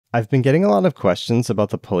I've been getting a lot of questions about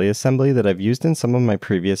the pulley assembly that I've used in some of my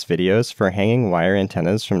previous videos for hanging wire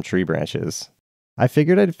antennas from tree branches. I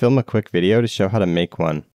figured I'd film a quick video to show how to make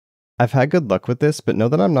one. I've had good luck with this, but know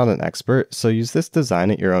that I'm not an expert, so use this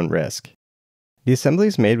design at your own risk. The assembly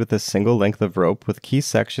is made with a single length of rope with key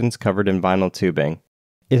sections covered in vinyl tubing.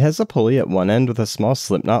 It has a pulley at one end with a small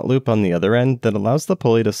slipknot loop on the other end that allows the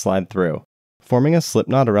pulley to slide through, forming a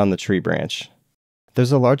slipknot around the tree branch.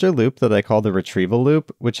 There's a larger loop that I call the retrieval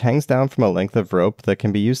loop, which hangs down from a length of rope that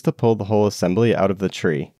can be used to pull the whole assembly out of the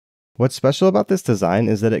tree. What's special about this design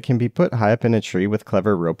is that it can be put high up in a tree with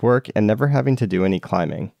clever rope work and never having to do any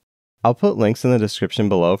climbing. I'll put links in the description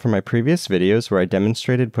below for my previous videos where I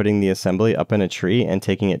demonstrated putting the assembly up in a tree and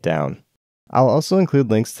taking it down. I'll also include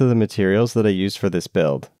links to the materials that I used for this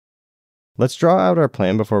build. Let's draw out our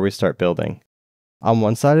plan before we start building. On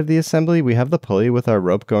one side of the assembly, we have the pulley with our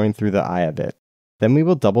rope going through the eye of it. Then we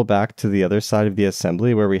will double back to the other side of the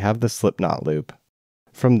assembly where we have the slipknot loop.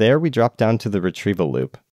 From there, we drop down to the retrieval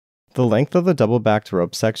loop. The length of the double-backed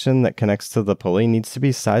rope section that connects to the pulley needs to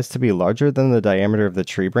be sized to be larger than the diameter of the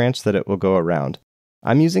tree branch that it will go around.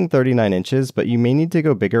 I'm using 39 inches, but you may need to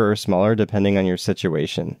go bigger or smaller depending on your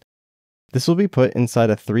situation. This will be put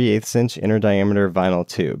inside a 3/8 inch inner diameter vinyl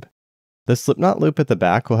tube. The slipknot loop at the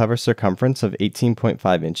back will have a circumference of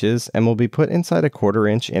 18.5 inches and will be put inside a 1/4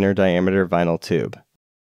 inch inner diameter vinyl tube.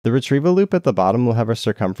 The retrieval loop at the bottom will have a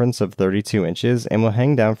circumference of 32 inches and will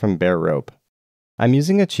hang down from bare rope. I'm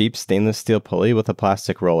using a cheap stainless steel pulley with a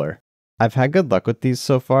plastic roller. I've had good luck with these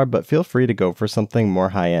so far, but feel free to go for something more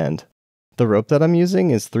high-end. The rope that I'm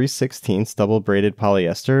using is 3/16 double braided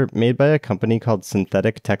polyester made by a company called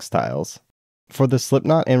Synthetic Textiles. For the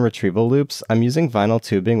slipknot and retrieval loops, I'm using vinyl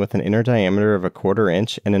tubing with an inner diameter of a 1/4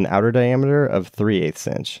 inch and an outer diameter of 3/8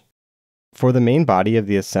 inch. For the main body of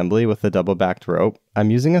the assembly with the double-backed rope, I'm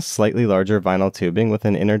using a slightly larger vinyl tubing with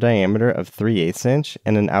an inner diameter of 3/8 inch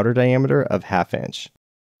and an outer diameter of 1/2 inch.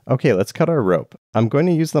 Okay, let's cut our rope. I'm going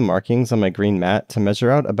to use the markings on my green mat to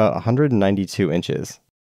measure out about 192 inches.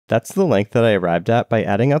 That's the length that I arrived at by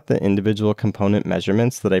adding up the individual component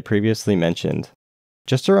measurements that I previously mentioned.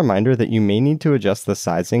 Just a reminder that you may need to adjust the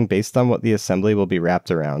sizing based on what the assembly will be wrapped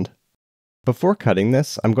around. Before cutting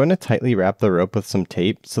this, I'm going to tightly wrap the rope with some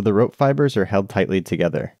tape so the rope fibers are held tightly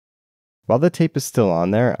together. While the tape is still on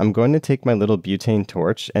there, I'm going to take my little butane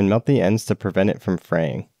torch and melt the ends to prevent it from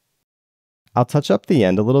fraying. I'll touch up the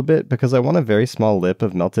end a little bit because I want a very small lip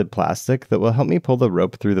of melted plastic that will help me pull the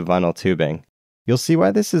rope through the vinyl tubing. You'll see why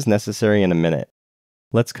this is necessary in a minute.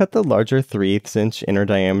 Let's cut the larger 3/8 inch inner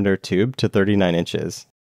diameter tube to 39 inches.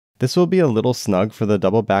 This will be a little snug for the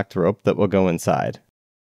double-backed rope that will go inside.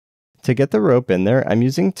 To get the rope in there, I'm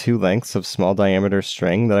using 2 lengths of small diameter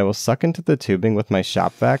string that I will suck into the tubing with my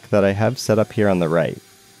shop vac that I have set up here on the right.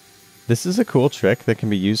 This is a cool trick that can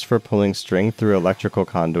be used for pulling string through electrical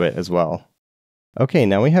conduit as well. Okay,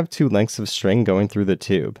 now we have 2 lengths of string going through the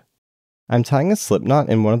tube. I'm tying a slipknot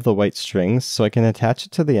in one of the white strings so I can attach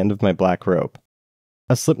it to the end of my black rope.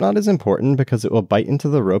 A slipknot is important because it will bite into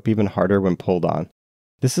the rope even harder when pulled on.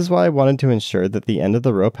 This is why I wanted to ensure that the end of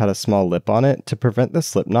the rope had a small lip on it to prevent the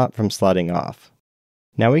slipknot from sliding off.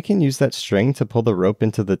 Now we can use that string to pull the rope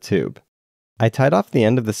into the tube. I tied off the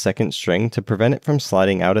end of the second string to prevent it from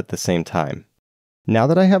sliding out at the same time. Now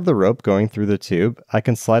that I have the rope going through the tube, I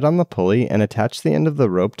can slide on the pulley and attach the end of the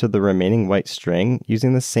rope to the remaining white string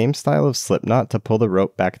using the same style of slipknot to pull the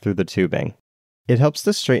rope back through the tubing. It helps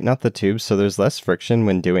to straighten out the tube so there's less friction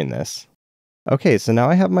when doing this. Okay, so now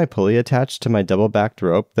I have my pulley attached to my double-backed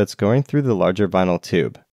rope that's going through the larger vinyl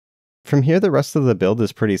tube. From here, the rest of the build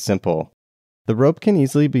is pretty simple. The rope can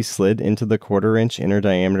easily be slid into the 1/4 inch inner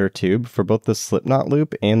diameter tube for both the slipknot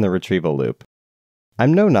loop and the retrieval loop.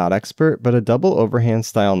 I'm no knot expert, but a double overhand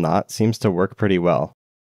style knot seems to work pretty well.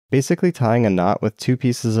 Basically tying a knot with 2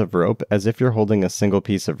 pieces of rope as if you're holding a single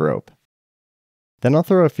piece of rope. Then I'll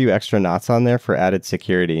throw a few extra knots on there for added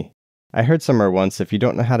security. I heard somewhere once, if you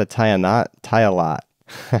don't know how to tie a knot, tie a lot.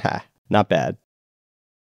 Haha, not bad.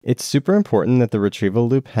 It's super important that the retrieval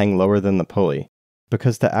loop hang lower than the pulley,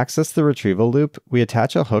 because to access the retrieval loop, we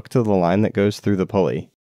attach a hook to the line that goes through the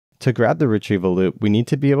pulley. To grab the retrieval loop, we need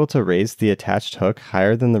to be able to raise the attached hook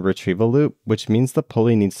higher than the retrieval loop, which means the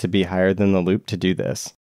pulley needs to be higher than the loop to do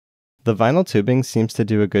this. The vinyl tubing seems to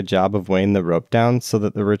do a good job of weighing the rope down so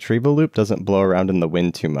that the retrieval loop doesn't blow around in the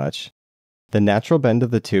wind too much. The natural bend of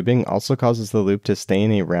the tubing also causes the loop to stay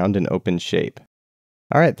in a round and open shape.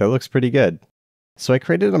 Alright, that looks pretty good. So I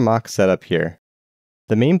created a mock setup here.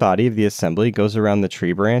 The main body of the assembly goes around the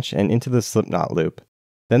tree branch and into the slipknot loop.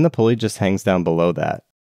 Then the pulley just hangs down below that.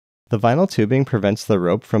 The vinyl tubing prevents the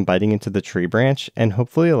rope from biting into the tree branch and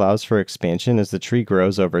hopefully allows for expansion as the tree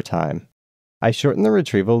grows over time. I shortened the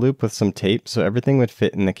retrieval loop with some tape so everything would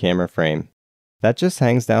fit in the camera frame. That just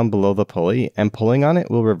hangs down below the pulley, and pulling on it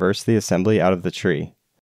will reverse the assembly out of the tree.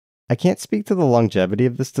 I can't speak to the longevity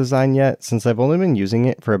of this design yet, since I've only been using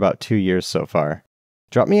it for about 2 years so far.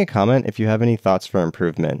 Drop me a comment if you have any thoughts for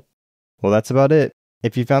improvement. Well, that's about it.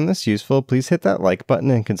 If you found this useful, please hit that like button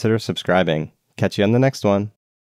and consider subscribing. Catch you on the next one.